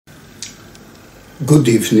Good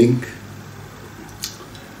evening.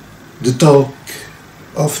 The talk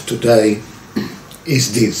of today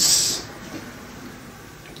is this.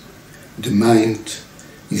 The mind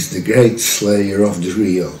is the great slayer of the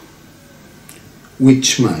real.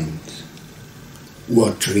 Which mind?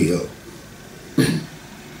 What real?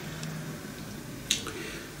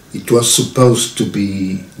 It was supposed to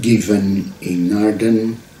be given in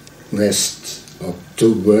Arden last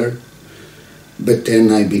October, but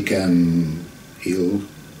then I became ill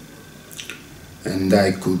and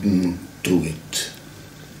I couldn't do it.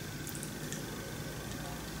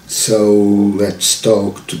 So let's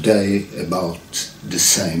talk today about the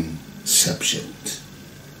same subject.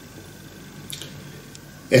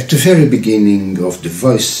 At the very beginning of The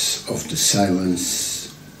Voice of the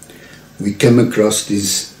Silence, we come across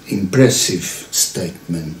this impressive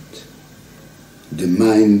statement: the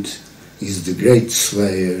mind is the great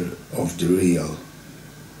slayer of the real.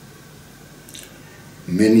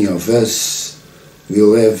 Many of us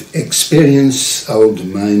will have experienced how the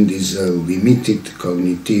mind is a limited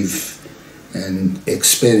cognitive and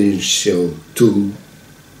experiential tool,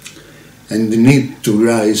 and the need to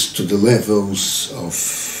rise to the levels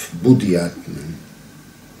of Buddhi-Atman.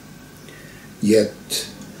 Yet,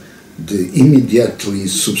 the immediately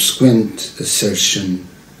subsequent assertion,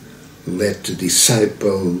 "Let the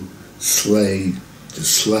disciple slay the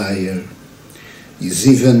slayer," is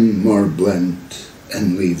even more blunt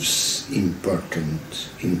and leaves important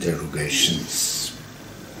interrogations.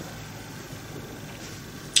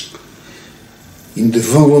 In the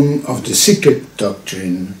volume of the Secret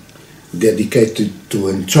Doctrine dedicated to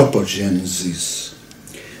anthropogenesis,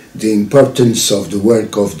 the importance of the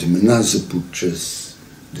work of the Manasaputras,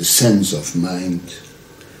 the sons of mind,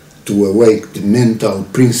 to awake the mental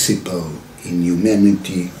principle in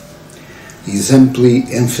humanity is amply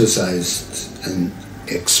emphasized and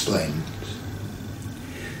explained.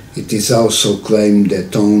 It is also claimed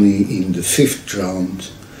that only in the fifth round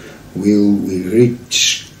will we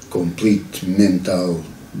reach complete mental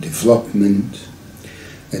development,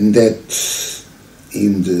 and that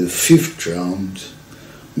in the fifth round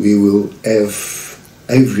we will have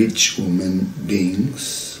average human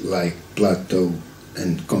beings like Plato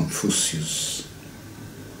and Confucius.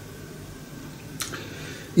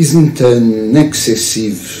 Isn't an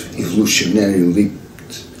excessive evolutionary leap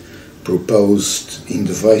proposed in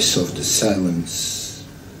The Voice of the Silence?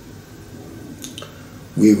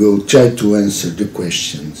 We will try to answer the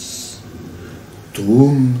questions. To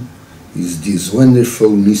whom is this wonderful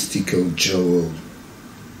mystical jewel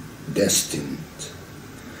destined?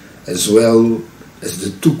 As well as the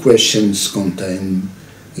two questions contained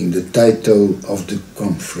in the title of the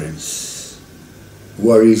conference: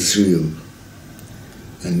 what is real,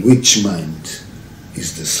 and which mind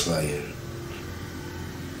is the slayer?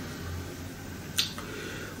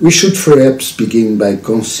 We should perhaps begin by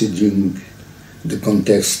considering the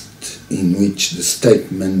context in which the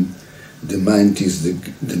statement the mind is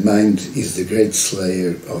the great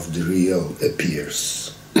slayer of the real appears.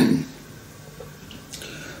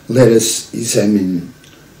 Let us examine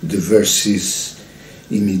the verses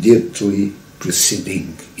immediately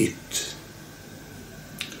preceding it.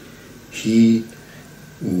 He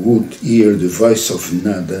who would hear the voice of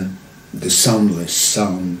nada, the soundless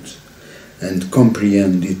sound, and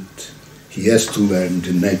comprehend it, he has to learn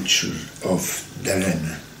the nature of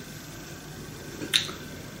dharana.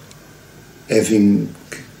 Having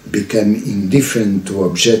become indifferent to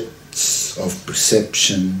objects of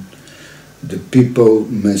perception, the people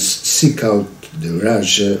must seek out the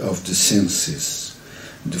Raja of the senses,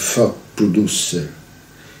 the thought producer,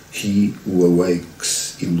 he who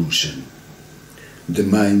awakes illusion. The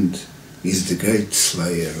mind is the great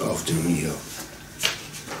slayer of the real.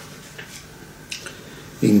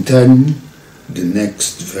 In turn, the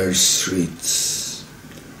next verse reads,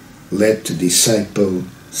 "Let the disciple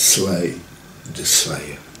slay the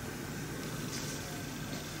slayer."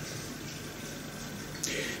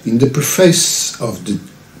 In the preface of the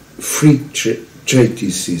three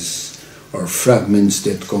treatises or fragments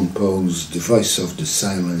that compose The Voice of the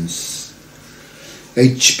Silence,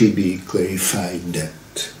 HPB clarified that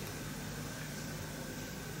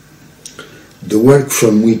the work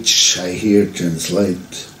from which I here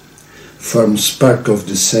translate forms part of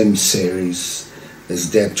the same series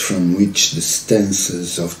as that from which the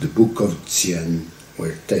stanzas of the Book of Xian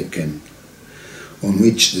were taken, on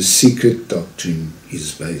which the Secret Doctrine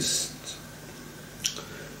is based.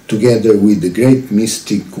 Together with the great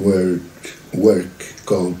mystic work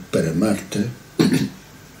called Paramartha,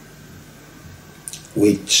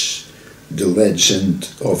 which the legend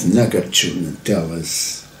of Nagarjuna tells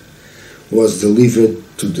us was delivered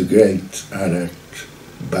to the great Arat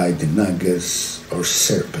by the Nagas or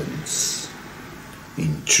serpents,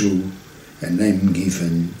 in true a name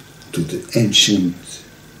given to the ancient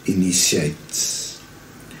initiates.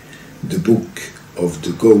 The Book of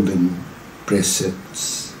the Golden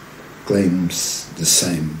Precepts claims the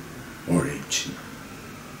same origin.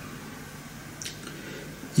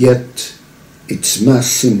 Yet its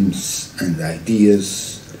maxims and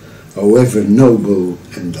ideas, however noble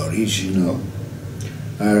and original,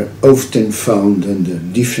 are often found under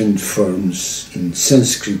different forms in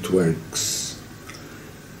Sanskrit works,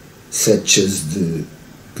 such as the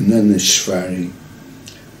Gnaneshvari,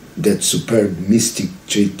 that superb mystic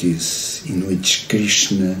treatise in which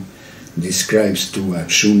Krishna describes to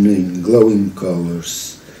Arjuna in glowing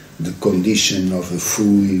colors the condition of a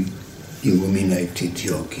fully illuminated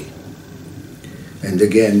yogi, and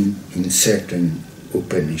again in certain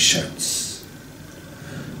Upanishads.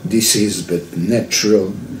 This is but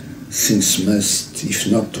natural, since most,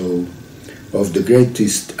 if not all, of the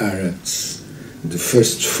greatest Arhats, the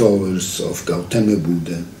first followers of Gautama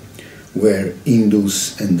Buddha, were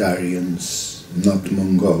Hindus and Aryans, not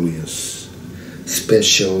Mongolians,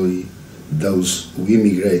 especially those who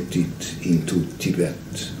immigrated into Tibet.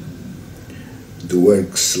 The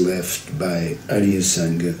works left by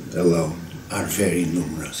Aryasanga alone are very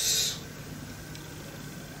numerous.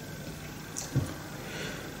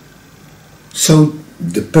 So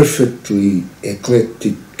the perfectly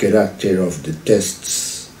eclectic character of the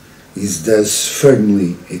texts is thus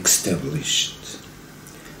firmly established,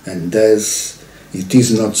 and thus it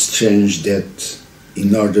is not strange that,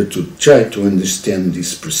 in order to try to understand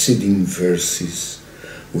these preceding verses,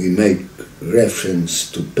 we make reference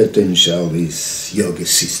to Patanjali's yoga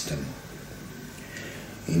system.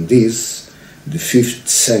 In this, the fifth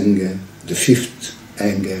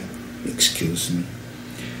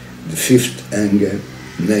anga,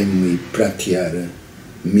 namely pratyahara,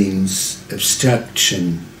 means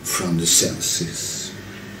abstraction from the senses.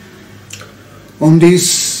 On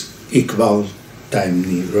this, Iqbal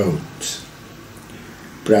Taimni wrote,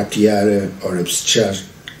 pratyahara or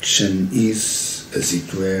abstraction is, as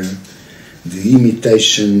it were, the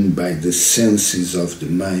imitation by the senses of the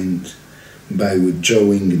mind by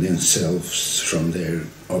withdrawing themselves from their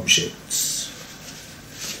objects.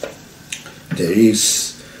 There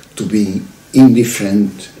is to be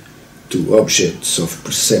indifferent to objects of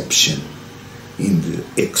perception in the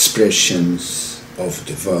expressions of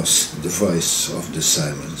the voice of the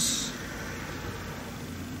silence.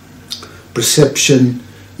 Perception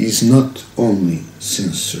is not only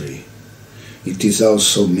sensory, it is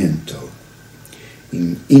also mental.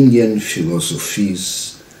 In Indian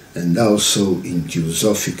philosophies and also in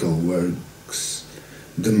theosophical works,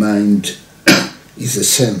 the mind is a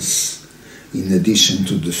sense, in addition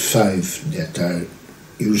to the five that are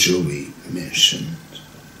usually mentioned.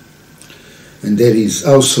 And there is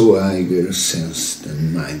also a higher sense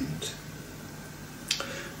than mind.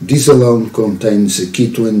 This alone contains a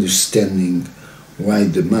key to understanding why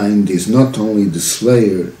the mind is not only the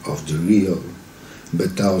slayer of the real,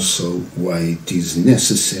 but also why it is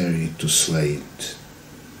necessary to slay it.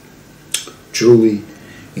 Truly,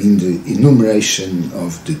 in the enumeration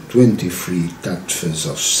of the 23 tattvas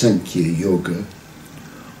of Sankhya Yoga,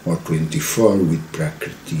 or 24 with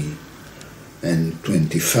Prakriti and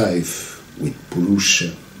 25 with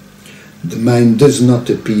Purusha, the mind does not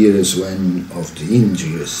appear as one of the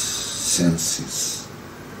Indriyas senses.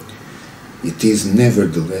 It is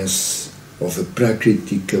nevertheless of a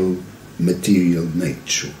prakritical material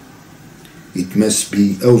nature. It must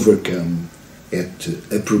be overcome at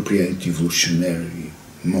the appropriate evolutionary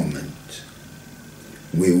moment.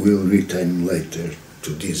 We will return later to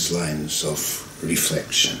these lines of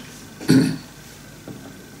reflection.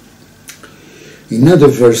 In other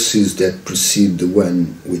verses that precede the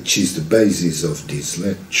one which is the basis of this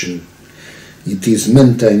lecture, it is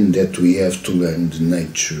maintained that we have to learn the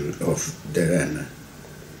nature of dharana.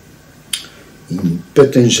 In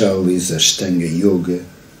Patanjali's Ashtanga Yoga,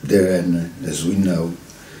 dharana, as we know,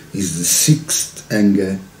 is the sixth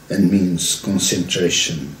anga and means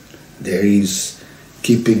concentration. There is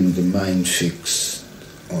keeping the mind fixed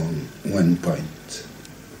on one point.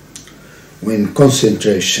 When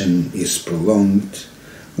concentration is prolonged,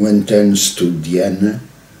 one turns to dhyana,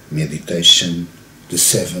 meditation, the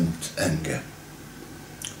seventh anga,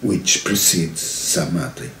 which precedes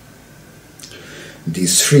samadhi.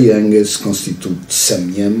 These three angas constitute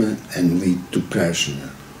samyama and lead to prajna,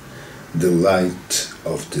 the light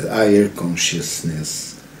of the higher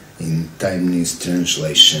consciousness in Taimni's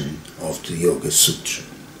translation of the Yoga Sutra.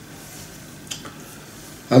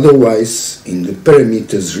 Otherwise, in the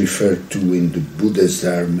paramitas referred to in the Buddha's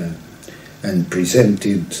Dharma and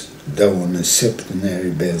presented, though on a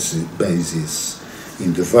septenary basis,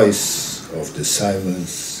 in the voice of the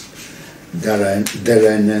silence,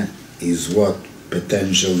 dharana is what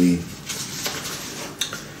Patanjali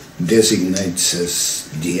designates as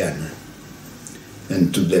dhyana,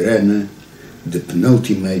 and to dharana, the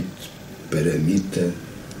penultimate paramita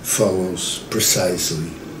follows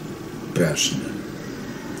precisely prajna.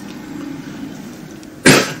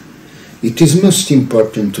 It is most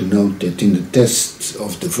important to note that in the text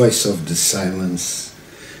of the voice of the silence,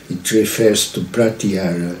 it refers to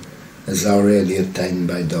pratyahara as already attained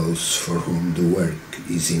by those for whom the work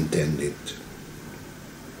is intended.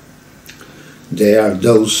 They are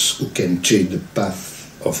those who can tread the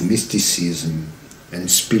path of mysticism and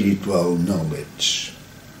spiritual knowledge,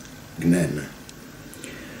 gnana.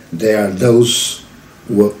 They are those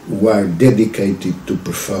who are dedicated to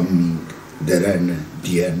performing dharana,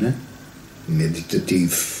 dhyana,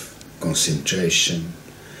 meditative concentration,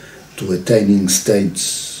 to attaining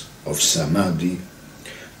states of samadhi,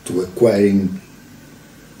 to acquiring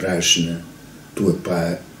prajna, to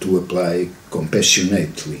apply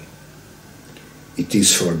compassionately. It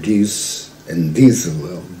is for this and this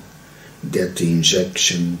alone that the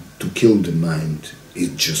injunction to kill the mind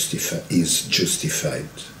is justified.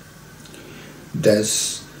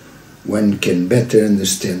 Thus, one can better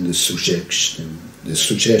understand the suggestion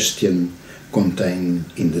contained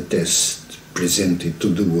in the text presented to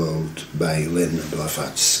the world by Elena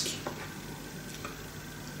Blavatsky.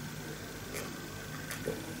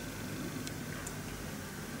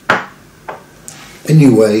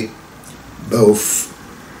 Anyway, both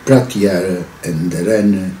pratyahara and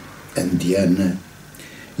dharana and dhyana,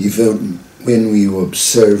 even when we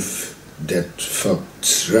observe that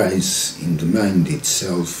thoughts rise in the mind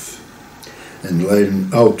itself and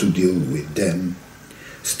learn how to deal with them,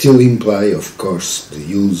 still imply, of course, the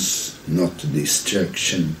use, not the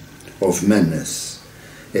destruction, of manas,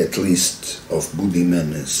 at least of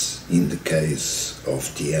buddhi-manas in the case of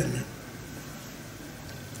dhyana.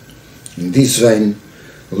 In this vein,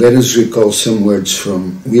 let us recall some words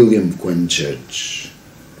from William Quan Judge.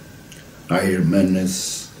 Higher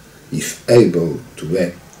manas, if able to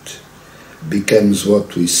act, becomes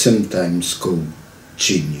what we sometimes call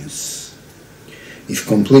genius. If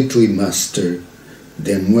completely mastered,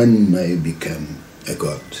 then one may become a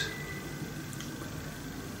god.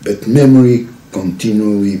 But memory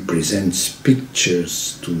continually presents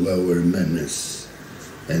pictures to lower manas,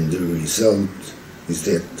 and the result is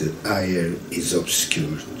that the higher is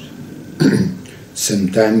obscured.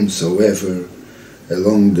 Sometimes, however,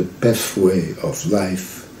 along the pathway of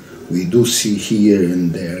life, we do see here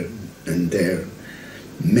and there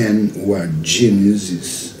men who are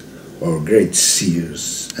geniuses or great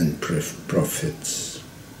seers and prophets.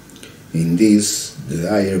 In this, the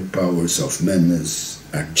higher powers of manas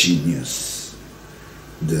are genius,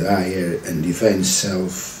 the higher and divine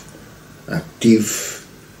self active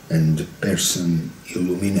and the person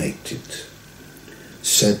illuminated.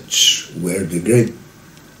 Such were the great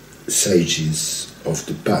sages of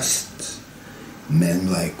the past,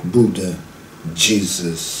 men like Buddha,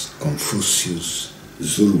 Jesus, Confucius,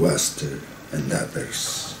 Zoroaster, and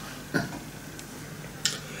others.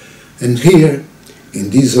 And here, in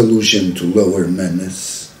this allusion to lower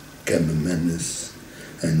manas, kama manas,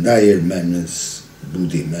 and higher manas,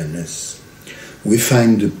 buddhi manas, we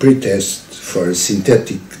find the pretext for a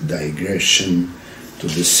synthetic digression to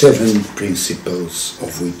the 7 principles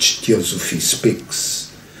of which Theosophy speaks,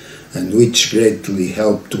 and which greatly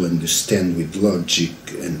help to understand with logic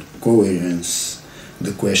and coherence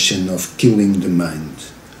the question of killing the mind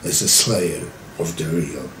as a slayer of the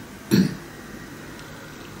real.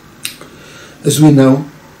 As we know,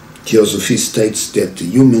 Theosophy states that the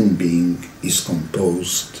human being is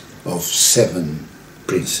composed of 7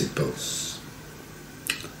 principles.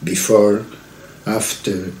 Before,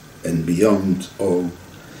 after, and beyond all,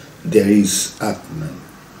 there is Atman.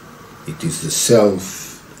 It is the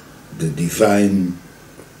self, the divine,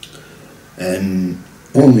 and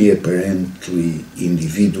only apparently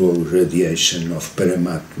individual radiation of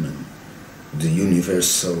Paramatman, the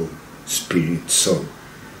universal spirit soul.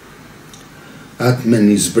 Atman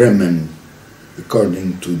is Brahman,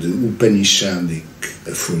 according to the Upanishadic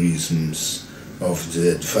aphorisms of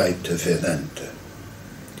the Advaita Vedanta.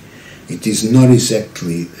 It is not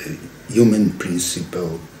exactly a human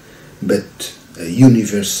principle, but a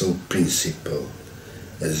universal principle,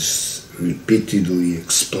 as repeatedly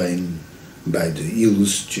explained by the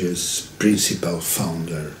illustrious principal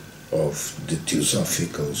founder of the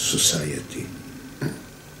Theosophical Society.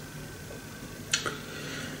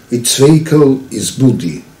 Its vehicle is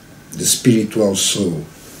Buddhi, the spiritual soul.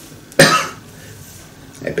 I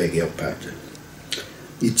beg your pardon.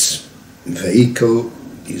 Its vehicle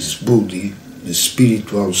is Buddhi, the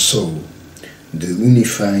spiritual soul, the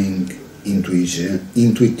unifying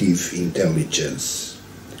intuitive intelligence,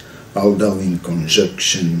 although in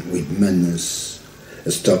conjunction with Manas,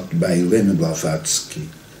 as taught by Elena Blavatsky,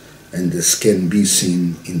 and as can be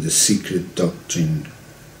seen in the Secret Doctrine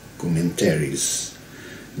commentaries,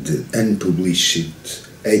 the unpublished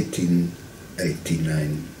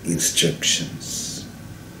 1889 instructions.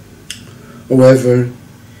 However,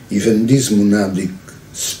 even this monadic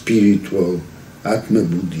spiritual Atma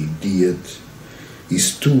Buddhi Diyat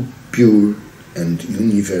is too pure and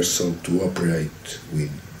universal to operate with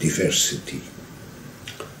diversity.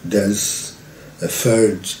 Thus, a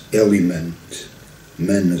third element,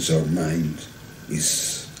 manas or mind,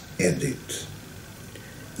 is added.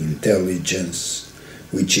 Intelligence,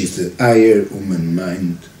 which is the higher human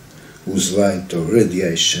mind, whose light or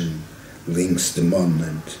radiation links the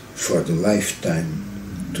moment for the lifetime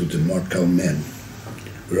to the mortal man,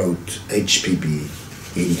 wrote HPB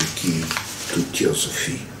in the Key to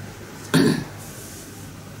Theosophy.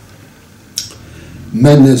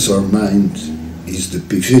 Manas or mind is the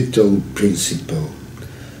pivotal principle,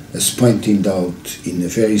 as pointed out in a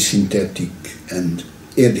very synthetic and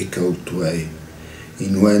adequate way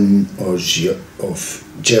in one of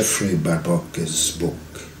Geoffrey Barbocca's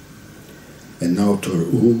book, an author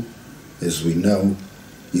who, as we know,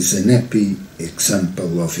 is an happy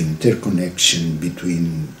example of interconnection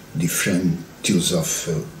between different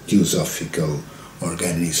theosophical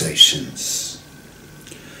organizations.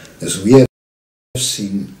 As we have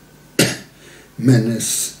seen,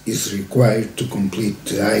 Manas is required to complete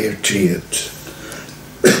the higher triad,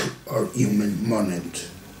 or human monad,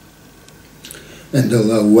 and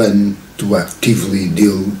allow one to actively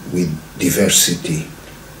deal with diversity.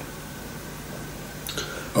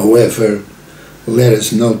 However, let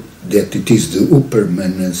us note that it is the upper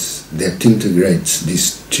manas that integrates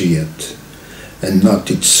this triad, and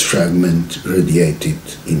not its fragment radiated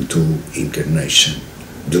into incarnation,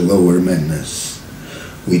 the lower manas,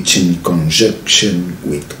 which in conjunction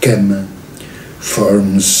with Kama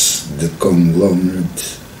forms the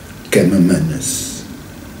conglomerate Kama manas.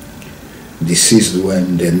 This is the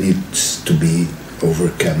one that needs to be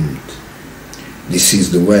overcome. This is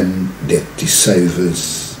the one that deceives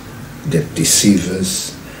us,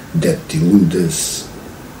 that deludes us,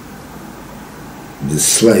 the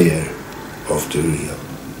slayer of the real.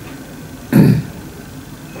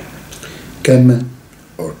 Kama,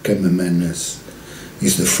 or Kama manas,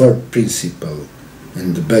 is the fourth principle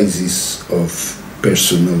and the basis of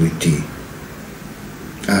personality,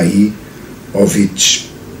 i.e., of each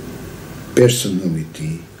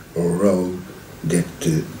personality or role that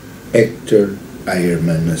the actor higher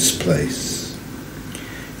manas plays,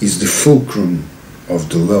 is the fulcrum of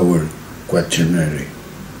the lower quaternary.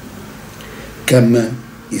 Kama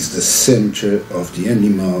is the center of the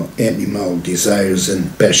animal desires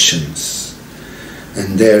and passions,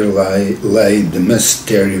 and there lay the most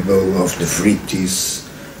terrible of the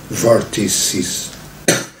vortices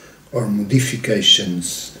or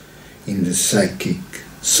modifications in the psychic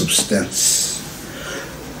substance.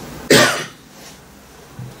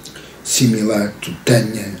 Similar to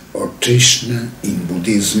Tanya or Trishna in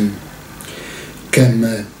Buddhism,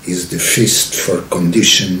 Kama is the fist for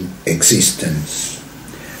conditioned existence,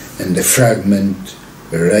 and the fragment,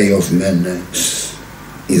 a ray of manas,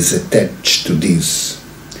 is attached to this,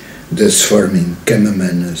 thus forming Kama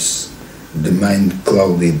manas, the mind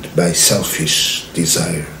clouded by selfish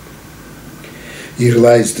desire. Here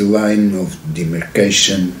lies the line of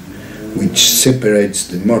demarcation which separates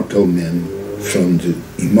the mortal man from the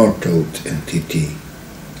immortal entity.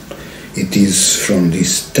 It is from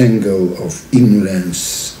this tangle of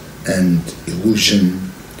ignorance and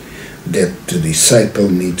illusion that the disciple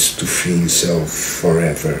needs to free himself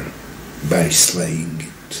forever by slaying it.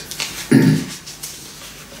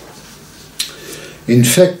 In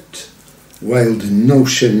fact, while the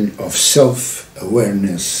notion of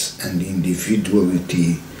self-awareness and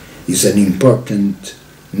individuality is an important,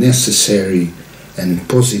 necessary and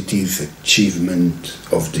positive achievement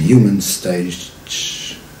of the human stage,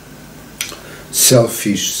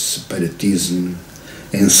 selfish separatism,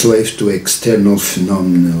 enslaved to external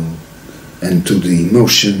phenomena and to the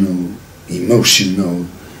emotional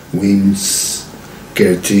winds,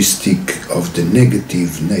 characteristic of the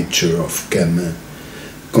negative nature of Kama,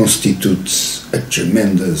 constitutes a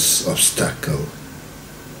tremendous obstacle.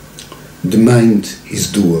 The mind is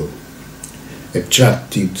dual,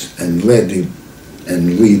 attracted and led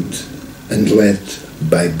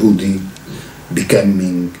by Buddhi,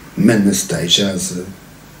 becoming Manastayjasa,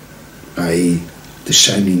 i.e. the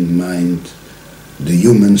shining mind, the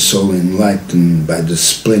human soul enlightened by the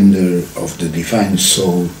splendor of the divine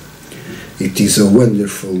soul. It is a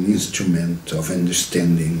wonderful instrument of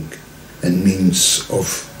understanding and means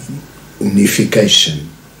of unification,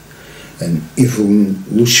 an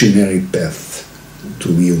evolutionary path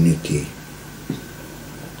to unity.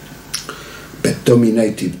 But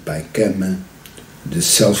dominated by kama, the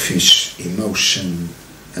selfish emotion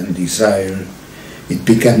and desire, it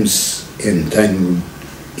becomes entangled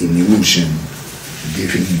in illusion,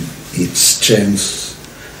 giving its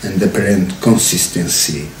strength and apparent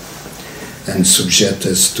consistency, and subject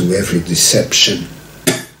us to every deception,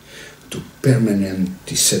 to permanent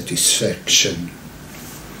dissatisfaction,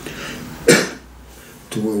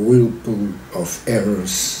 to a whirlpool of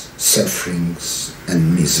errors, sufferings,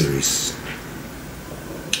 and miseries.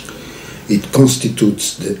 It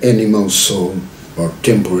constitutes the animal soul or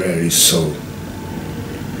temporary soul,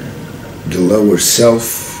 the lower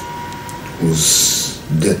self, whose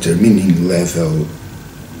determining level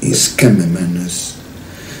is kama manas,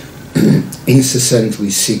 incessantly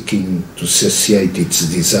seeking to satiate its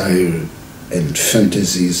desire and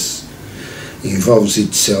fantasies, involves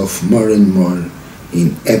itself more and more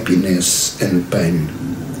in happiness and pain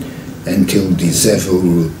until this evil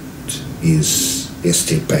root is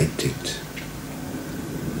extirpated.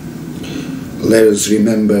 Let us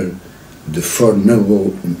remember the Four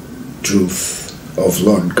Noble Truths of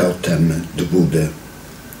Lord Gautama, the Buddha,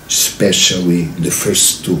 especially the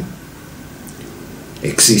first two.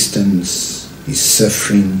 Existence is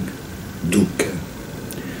suffering, dukkha,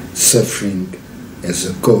 suffering as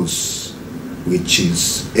a cause, which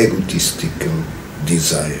is egotistical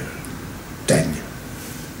desire, tanya.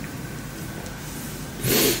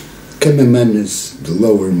 Kama manas, the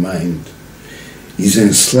lower mind, is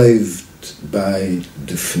enslaved by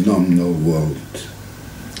the phenomenal world.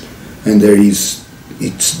 Under its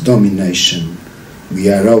domination, we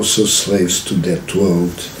are also slaves to that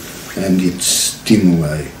world and its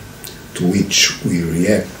stimuli, to which we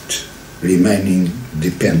react, remaining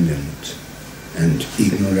dependent and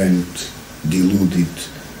ignorant, deluded,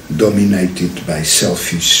 dominated by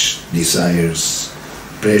selfish desires,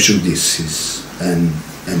 prejudices, and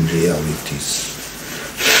unrealities.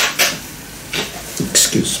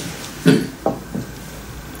 Excuse me.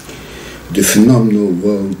 The phenomenal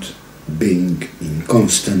world, being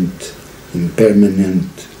inconstant,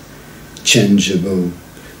 impermanent, changeable,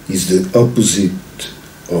 is the opposite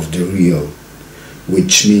of the real,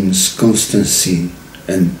 which means constancy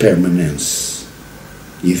and permanence,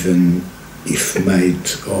 even if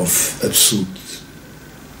made of absolute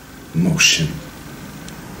motion.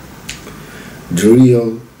 The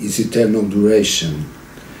real is eternal duration,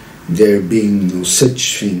 there being no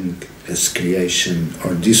such thing as creation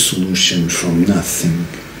or dissolution from nothing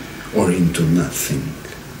or into nothing.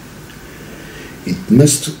 It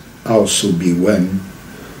must also be one,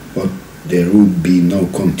 or there would be no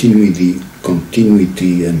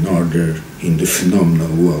continuity and order in the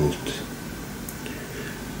phenomenal world.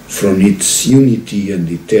 From its unity and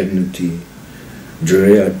eternity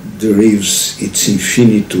derives its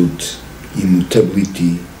infinitude,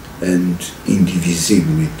 immutability, and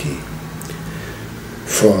indivisibility.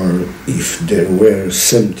 For if there were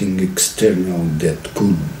something external that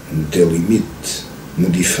could delimit,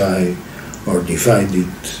 modify, or divide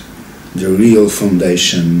it, the real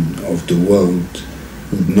foundation of the world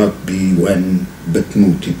would not be one but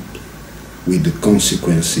multiple, with the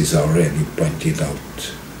consequences already pointed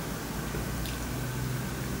out.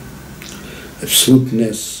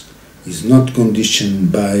 Absoluteness is not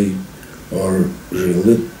conditioned by or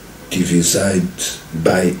relativized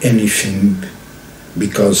by anything,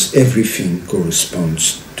 because everything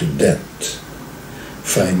corresponds to that,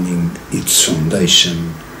 finding its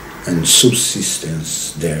foundation and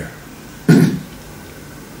subsistence there.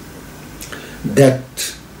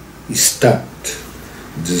 That is tapped,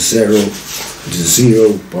 the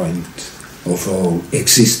zero point of all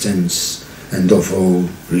existence and of all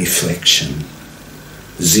reflection.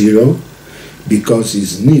 Zero, because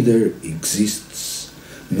it neither exists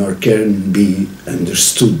nor can be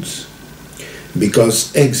understood,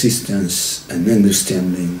 because existence and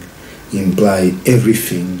understanding imply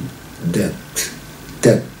everything that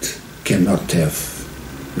cannot have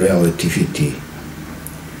relativity.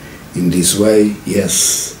 In this way,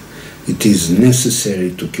 yes, it is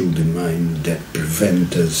necessary to kill the mind that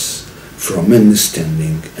prevents us from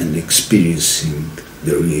understanding and experiencing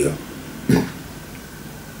the real.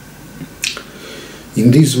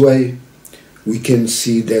 In this way, we can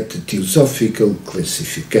see that the theosophical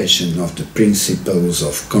classification of the principles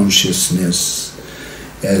of consciousness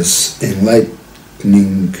as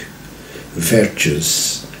enlightening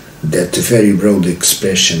virtues that the very broad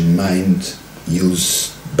expression mind,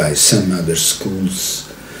 used by some other schools,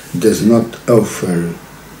 does not offer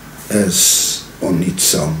us on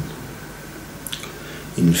its own.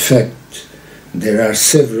 In fact, there are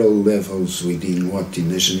several levels within what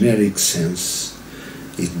in a generic sense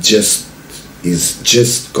is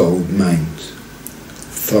just called mind: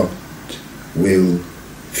 thought, will,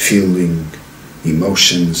 feeling,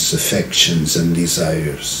 emotions, affections and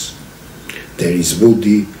desires. There is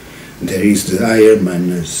buddhi, there is the higher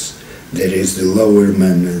manas, there is the lower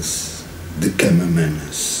manas, the kama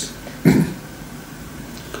manas.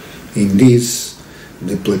 In this,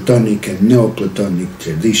 the Platonic and Neoplatonic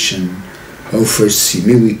tradition offers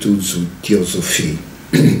similitudes with theosophy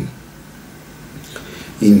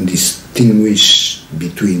in distinguish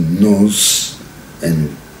between nous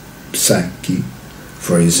and psyche,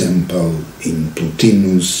 for example in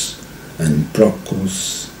Plotinus and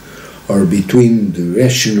Proclus, or between the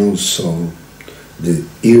rational soul, the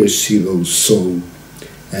irascible soul,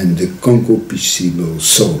 and the concupiscible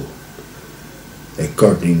soul,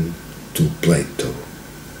 according to Plato.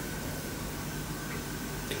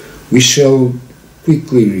 We shall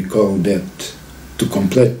quickly recall that to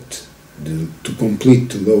complete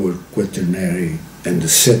the lower quaternary and the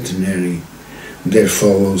septenary, there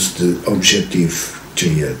follows the objective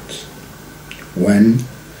triad. 1.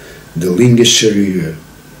 The linga sharira,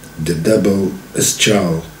 the double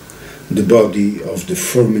astral, the body of the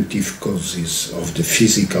formative causes of the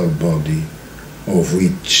physical body, of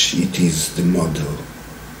which it is the model.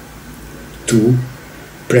 2.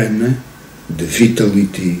 Prana, the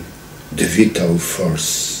vitality, the vital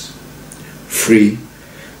force. 3.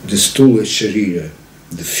 The stula sharira,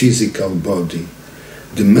 the physical body,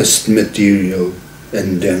 the must material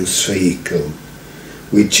and dense vehicle,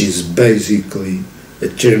 which is basically a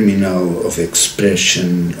terminal of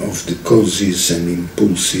expression of the causes and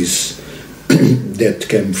impulses that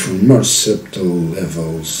come from more subtle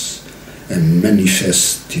levels and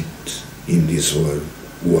manifested in this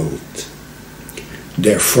world.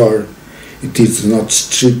 Therefore, it is not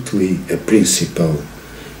strictly a principle,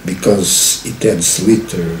 because it adds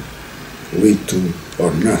little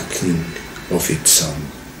or nothing of its own.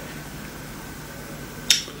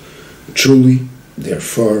 Truly,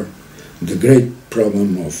 therefore, the great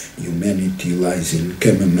problem of humanity lies in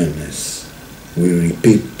kama manas. We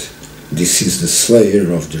repeat, this is the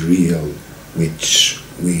slayer of the real, which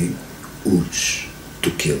we urge to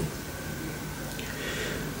kill.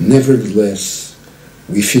 Nevertheless,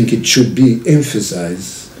 we think it should be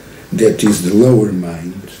emphasized that is the lower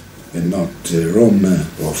mind, and not the Roma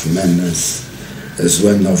of manas, as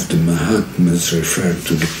one of the Mahatmas referred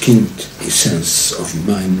to the quinth essence of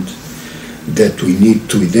mind, that we need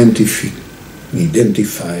to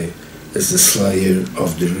identify as the slayer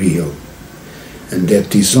of the real, and that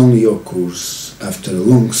this only occurs after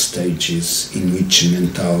long stages in which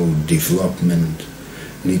mental development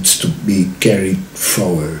needs to be carried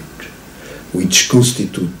forward, which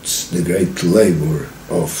constitutes the great labor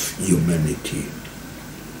of humanity.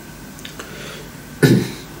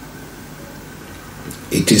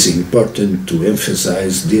 It is important to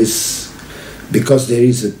emphasize this because there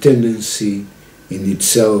is a tendency in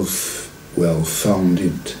itself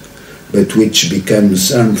well-founded, but which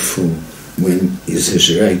becomes harmful when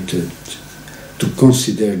exaggerated, to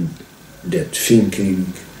consider that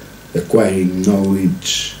thinking, acquiring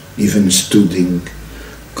knowledge, even studying,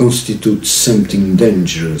 constitutes something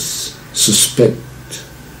dangerous, suspect,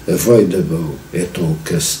 avoidable at all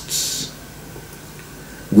costs.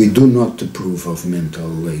 We do not approve of mental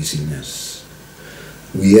laziness.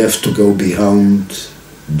 We have to go beyond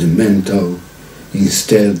the mental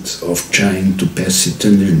instead of trying to pass it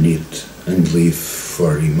underneath and live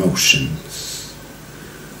for emotions,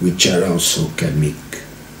 which are also karmic.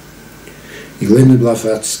 Elena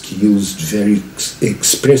Blavatsky used very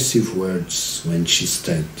expressive words when she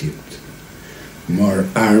stated, "More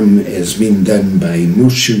harm has been done by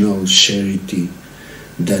emotional charity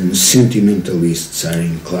than sentimentalists are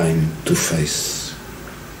inclined to face."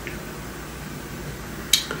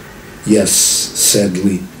 Yes,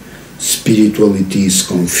 sadly, spirituality is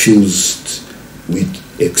confused with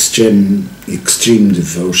extreme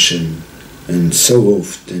devotion, and so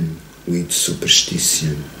often with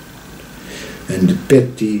superstition. And the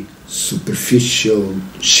petty, superficial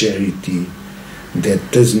charity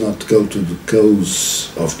that does not go to the cause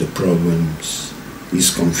of the problems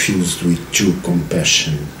is confused with true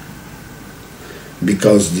compassion.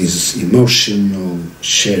 because this emotional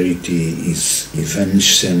charity is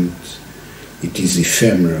evanescent, it is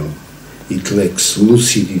ephemeral, it lacks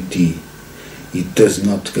lucidity, it does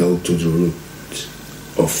not go to the root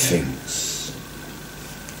of things.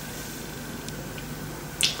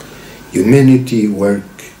 Humanity, work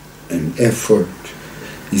and effort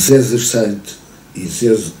is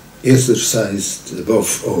exercised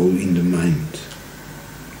above all in the mind.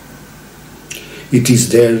 It is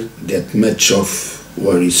there that much of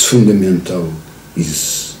what is fundamental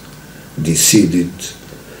is decided,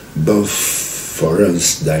 both for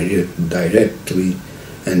us directly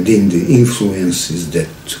and in the influences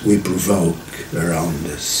that we provoke around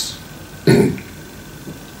us.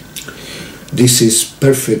 This is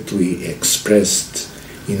perfectly expressed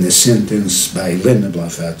in a sentence by Lena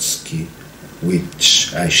Blavatsky,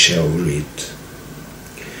 which I shall read.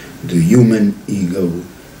 The human ego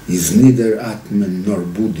is neither Atman nor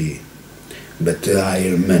Buddhi, but the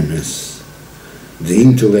higher manas, the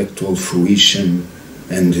intellectual fruition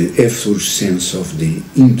and the efflorescence of the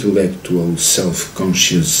intellectual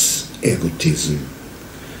self-conscious egotism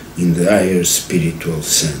in the higher spiritual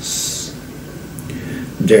sense.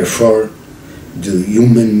 Therefore, the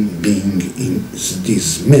human being is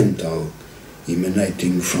this mental,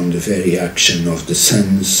 emanating from the very action of the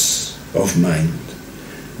sons of mind,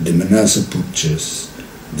 the Manasaputtras,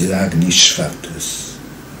 the Agnishvatas.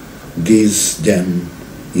 This, then,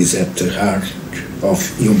 is at the heart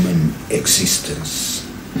of human existence.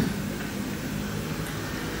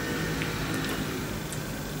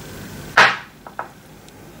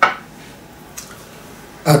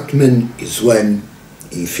 Atman is one,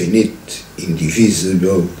 infinite,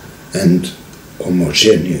 indivisible, and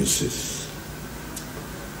homogeneous,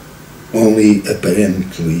 only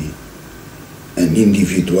apparently an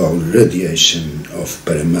individual radiation of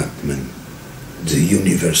Paramatman, the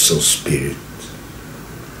universal spirit.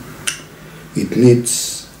 It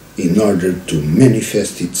needs, in order to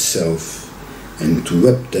manifest itself and to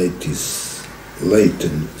update its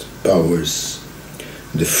latent powers,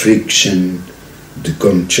 the friction, the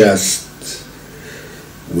contrast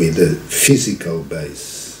with the physical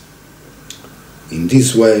base. In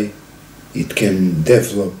this way, it can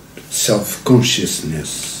develop self-consciousness,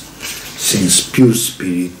 since pure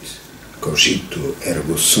spirit, cogito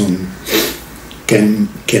ergo sum,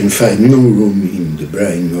 can find no room in the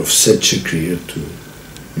brain of such a creature,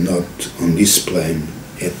 not on this plane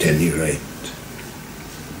at any rate.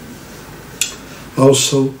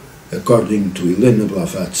 Also, according to Elena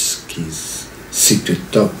Blavatsky's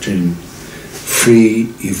secret doctrine,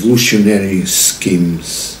 three evolutionary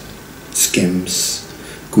schemes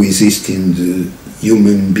coexist in the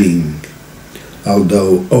human being,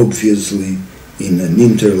 although obviously in an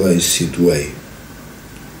interlaced way: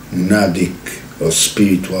 monadic or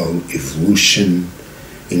spiritual evolution,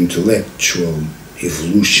 intellectual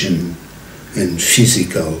evolution, and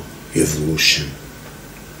physical evolution.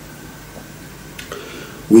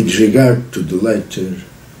 With regard to the latter,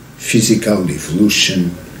 physical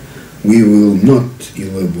evolution, we will not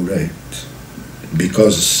elaborate,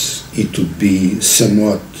 because it would be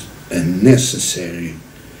somewhat unnecessary,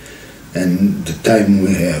 and the time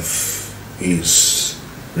we have is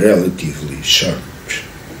relatively short.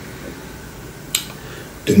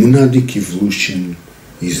 The monadic evolution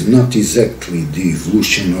is not exactly the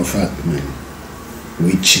evolution of Atman,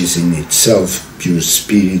 which is in itself pure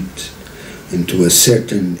spirit, and to a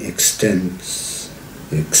certain extent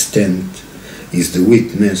is the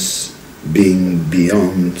witness being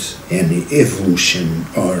beyond any evolution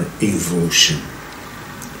or involution.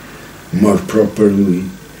 More properly,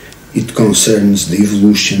 it concerns the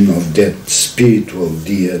evolution of that spiritual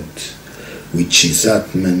dyad, which is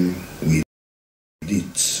Atman with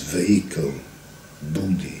its vehicle,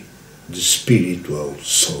 Buddhi, the spiritual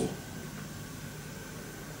soul.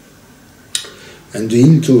 And the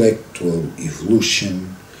intellectual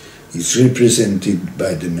evolution is represented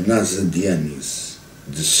by the Manasa Dhyanis,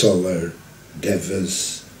 the solar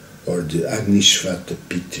devas, or the Agnishvata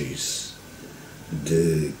Pitris,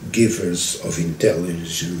 the givers of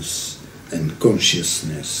intelligence and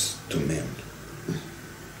consciousness to men.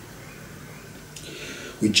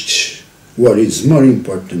 What is more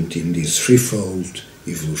important in this threefold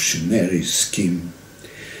evolutionary scheme,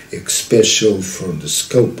 especially for the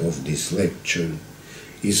scope of this lecture,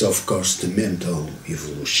 is of course the mental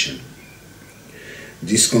evolution.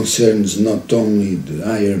 This concerns not only the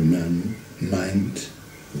higher mind,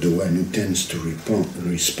 the one who tends to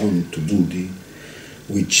respond to Buddhi,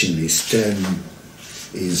 which in his turn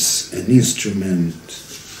is an instrument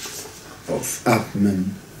of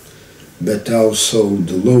Atman, but also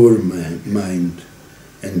the lower mind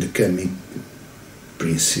and the kamic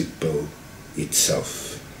principle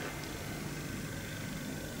itself.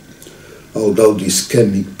 Although this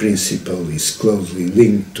chemic principle is closely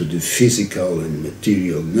linked to the physical and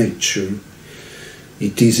material nature,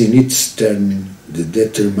 it is in its turn the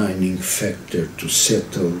determining factor to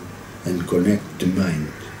settle and connect the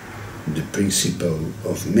mind, the principle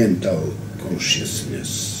of mental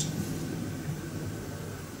consciousness.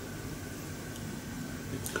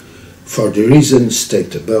 For the reasons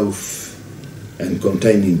stated above and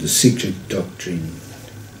contained in the secret doctrine,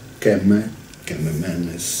 Kama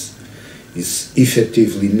Manas, is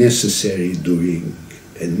effectively necessary during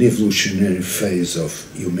an evolutionary phase of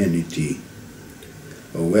humanity.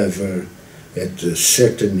 However, at a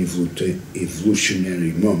certain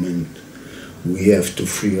evolutionary moment, we have to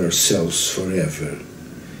free ourselves forever,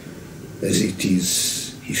 as it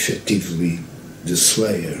is effectively the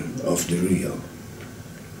slayer of the real.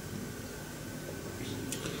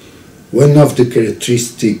 One of the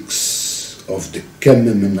characteristics of the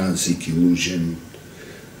Kama-Manasic illusion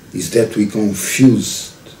is that we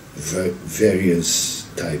confuse various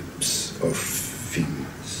types of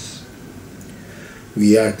things.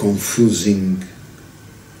 We are confusing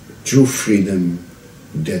true freedom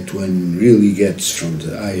that one really gets from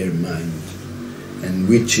the higher mind and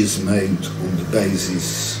which is made on the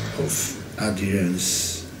basis of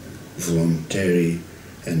adherence, voluntary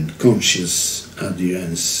and conscious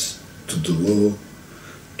adherence to the law,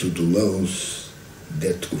 to the laws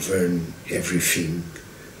that govern everything,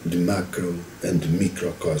 the macro and the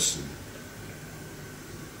microcosm.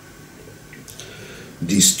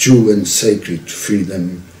 This true and sacred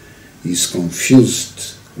freedom is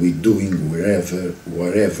confused with doing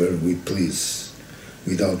whatever we please,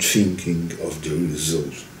 without thinking of the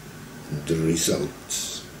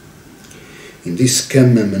results. In this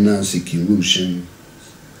Kama-Manasic illusion,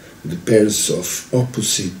 the pairs of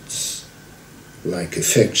opposites, like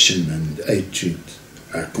affection and hatred,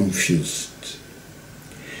 are confused.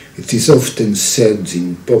 It is often said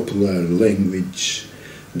in popular language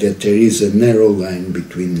that there is a narrow line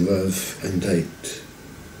between love and hate.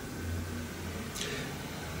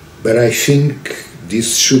 But I think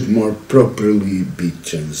this should more properly be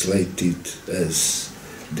translated as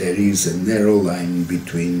there is a narrow line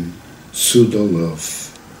between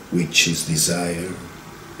pseudo-love, which is desire,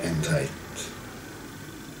 and hate.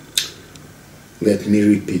 Let me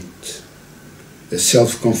repeat. A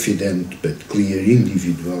self-confident but clear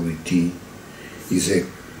individuality is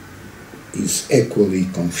equally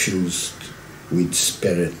confused with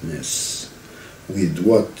spiritiness, with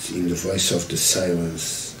what in the voice of the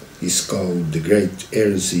silence is called the great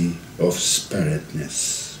heresy of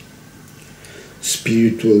spiritiness.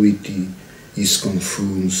 Spirituality is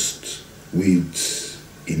confused with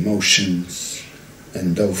emotions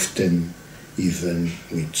and often even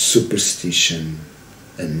with superstition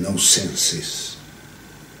and no senses.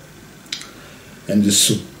 And the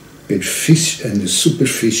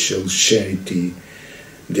superficial charity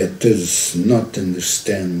that does not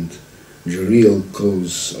understand the real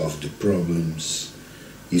cause of the problems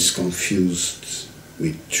is confused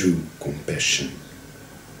with true compassion.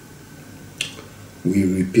 We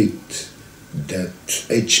repeat that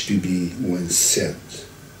HPB once said,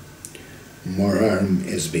 "More harm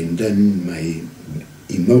has been done by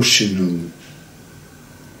emotional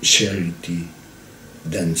charity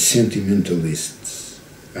than sentimentalists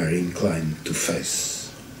are inclined to face."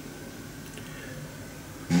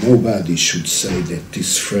 Nobody should say that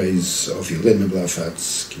this phrase of Elena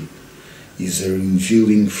Blavatsky is a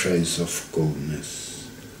revealing phrase of coldness.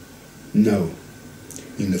 No,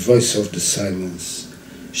 in the voice of the silence,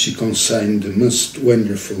 she consigned the most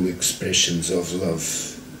wonderful expressions of love,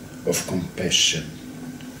 of compassion.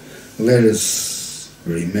 Let us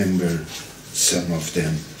remember some of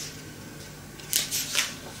them.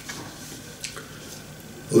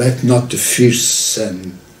 Let not the fierce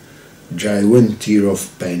sun dry one tear of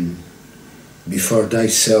pain before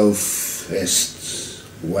thyself hast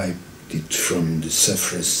wiped it from the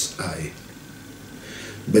sufferer's eye.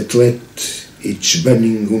 But let each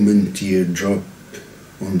burning human tear drop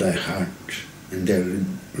on thy heart and there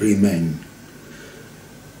remain,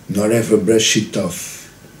 nor ever brush it off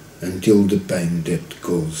until the pain that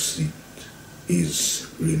caused it is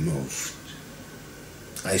removed.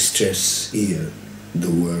 I stress here the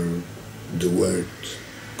word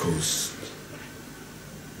caused.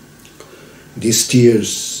 These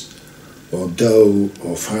tears, although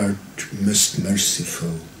of heart most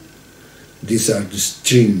merciful, these are the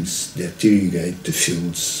streams that irrigate the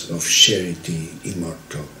fields of charity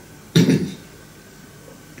immortal.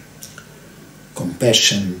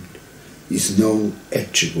 Compassion is no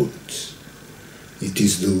attribute. It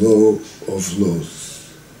is the law of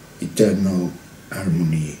laws, eternal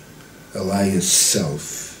harmony, alias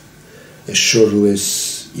self, a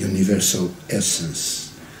shoreless universal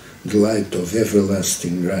essence, the light of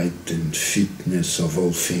everlasting right and fitness of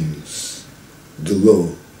all things, the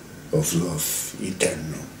law of love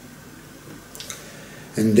eternal.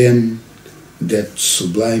 And then that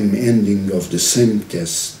sublime ending of the same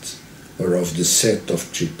test, or of the set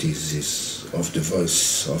of treatises, of the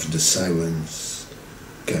voice of the silence,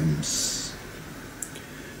 comes.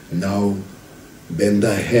 Now bend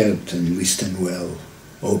thy head and listen well,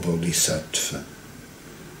 O Bodhisattva.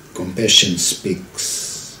 Compassion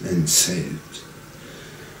speaks and said,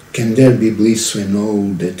 can there be bliss when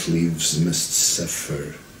all that lives must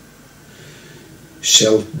suffer?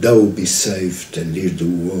 Shalt thou be saved and hear the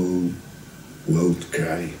whole world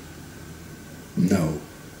cry? No,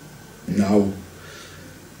 now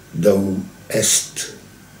thou hast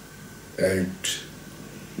heard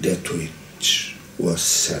that which was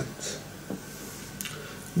said.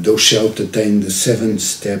 Thou shalt attain the seventh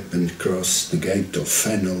step and cross the gate of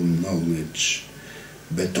final knowledge,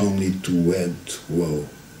 but only to wed woe.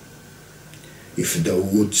 If thou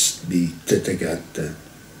wouldst be Tathagata,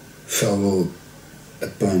 follow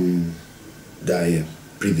upon thy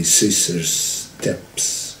predecessors'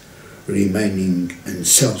 steps, remaining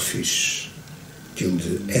unselfish till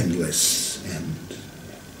the endless end.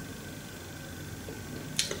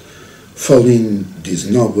 Following this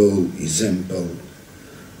noble example,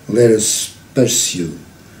 let us pursue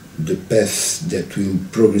the path that will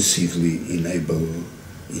progressively enable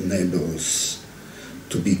us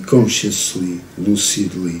to be consciously,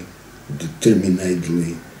 lucidly,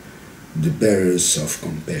 determinedly the bearers of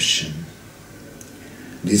compassion.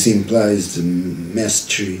 This implies the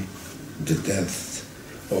mastery, the depth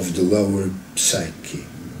of the lower psyche,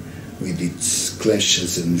 with its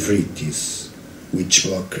clashes and verities, which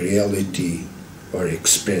block reality or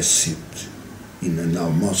express it in an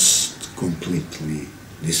almost completely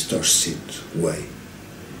distorted way.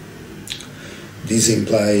 These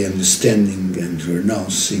imply understanding and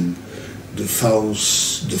renouncing the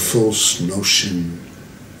false notion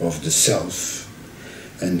of the self,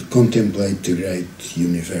 and contemplate the great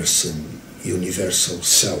universal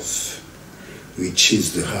self, which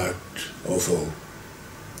is the heart of all.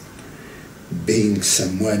 Being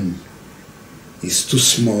someone is too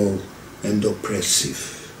small and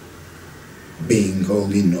oppressive. Being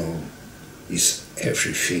all in all is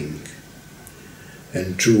everything,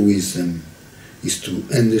 and true wisdom is to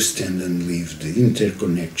understand and live the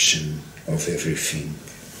interconnection of everything.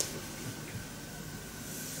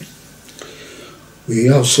 We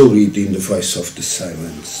also read in the voice of the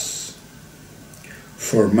silence,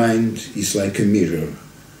 for mind is like a mirror,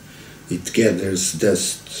 it gathers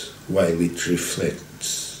dust while it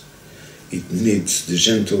reflects. It needs the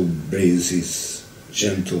gentle breezes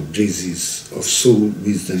of soul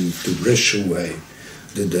wisdom to brush away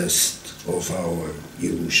the dust of our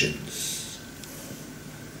illusions.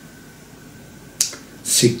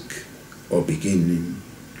 Seek, O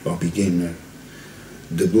beginner,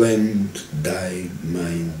 the blend thy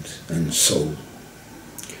mind and soul.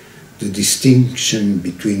 The distinction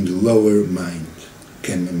between the lower mind,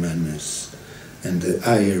 Kama Manas, and the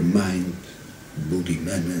higher mind, Buddhi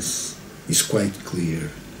Manas, is quite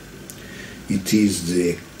clear. It is the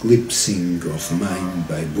eclipsing of mind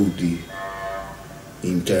by Buddhi,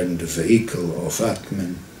 in turn the vehicle of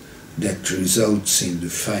Atman, that results in the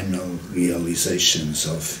final realizations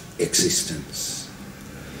of existence.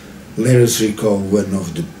 Let us recall one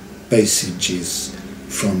of the passages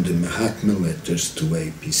from the Mahatma letters to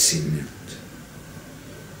A.P. Sinnert.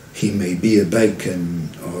 He may be a Bacon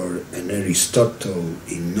or an Aristotle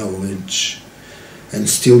in knowledge, and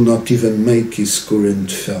still not even make his current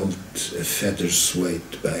felt a feather's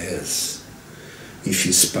weight by us, if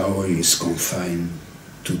his power is confined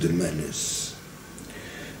to the manas.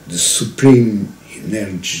 The supreme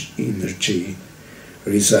energy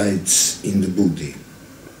resides in the Buddhi,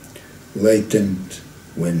 latent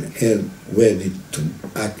when wedded to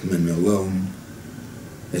Atman alone,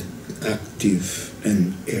 active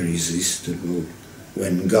and irresistible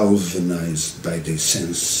when galvanized by the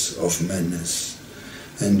sense of manas,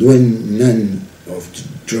 and when none of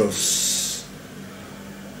the dross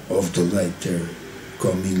of the latter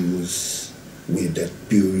commingles with that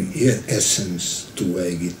pure essence to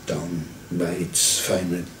weigh it down by its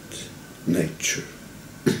finite nature.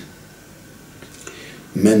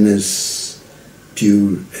 Manas,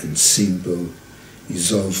 pure and simple,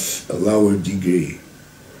 is of a lower degree,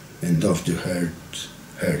 and of the heart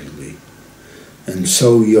hardly. And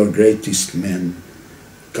so your greatest men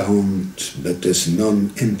count but as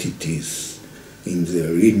non-entities in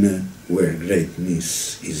the arena where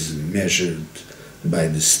greatness is measured by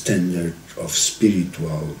the standard of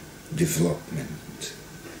spiritual development.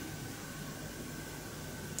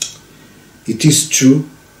 It is true,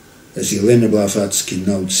 as Elena Blavatsky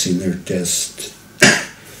notes in her test,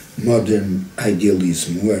 modern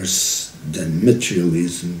idealism worse than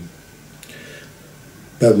materialism,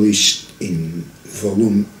 published in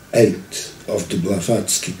volume 8 of the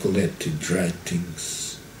Blavatsky collected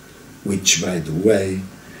writings, which, by the way,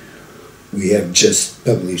 we have just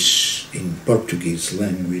published in Portuguese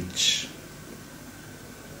language,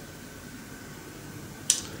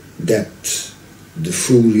 that the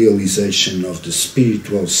full realization of the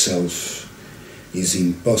spiritual self is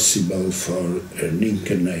impossible for an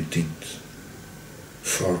incarnated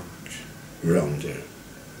forerounder,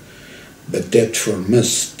 but that for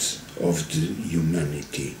most of the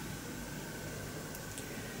humanity.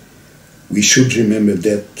 We should remember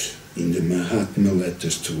that in the Mahatma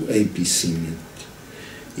letters to A.P. Simit,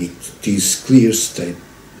 it is clear state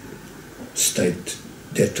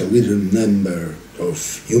that a little number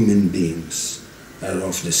of human beings are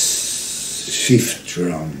of the fifth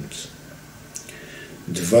round.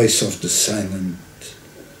 The voice of the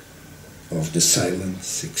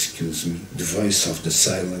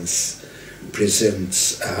silence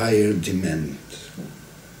presents a higher demand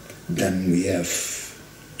than we have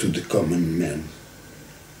to the common man.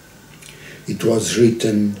 It was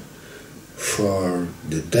written for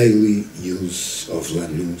the daily use of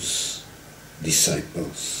Lanús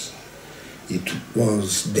disciples. It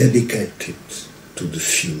was dedicated to the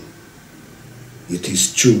few. It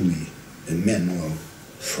is truly a manual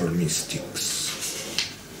for mystics.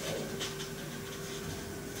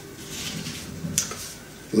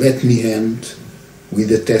 Let me end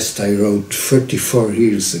with a test I wrote 34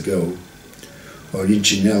 years ago,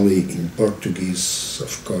 originally in Portuguese,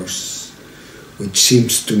 of course, which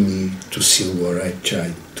seems to me to seal what I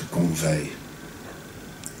tried to convey.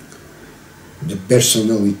 The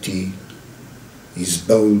personality is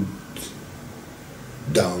bowed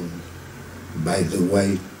down by the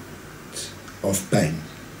weight of pain.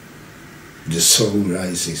 The soul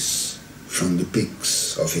rises from the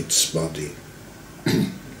peaks of its body.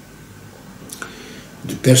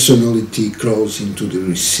 The personality crawls into the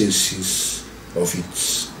recesses of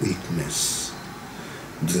its weakness.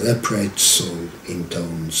 The upright soul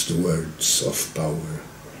intones the words of power.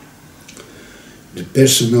 The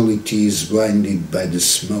personality is blinded by the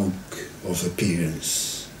smoke of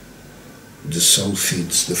appearance. The soul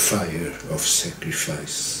feeds the fire of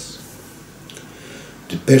sacrifice.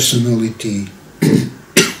 The personality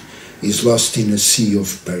is lost in a sea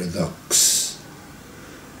of paradox.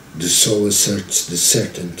 The soul asserts the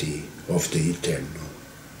certainty of the eternal.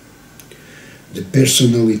 The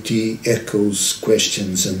personality echoes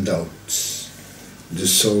questions and doubts. The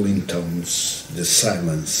soul intones the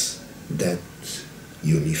silence that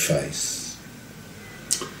unifies.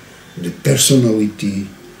 The personality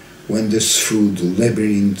wanders through the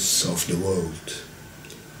labyrinths of the world.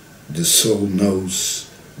 The soul knows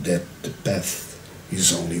that the path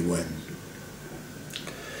is only one.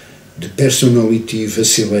 The personality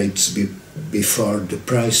vacillates before the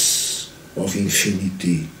price of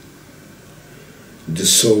infinity. The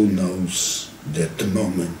soul knows that the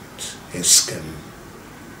moment has come.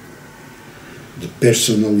 The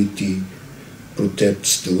personality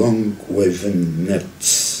protects the long-woven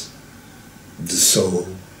nets. The soul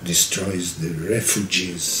destroys the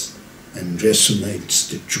refugees and resonates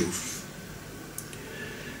the truth.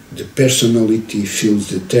 The personality feels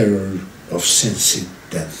the terror of sensed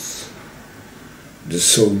death. The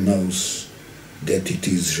soul knows that it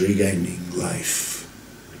is regaining life.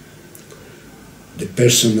 The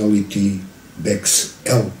personality begs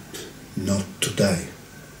help not to die.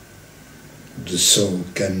 The soul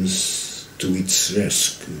comes to its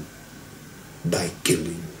rescue by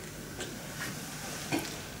killing.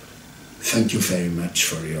 Thank you very much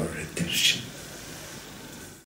for your attention.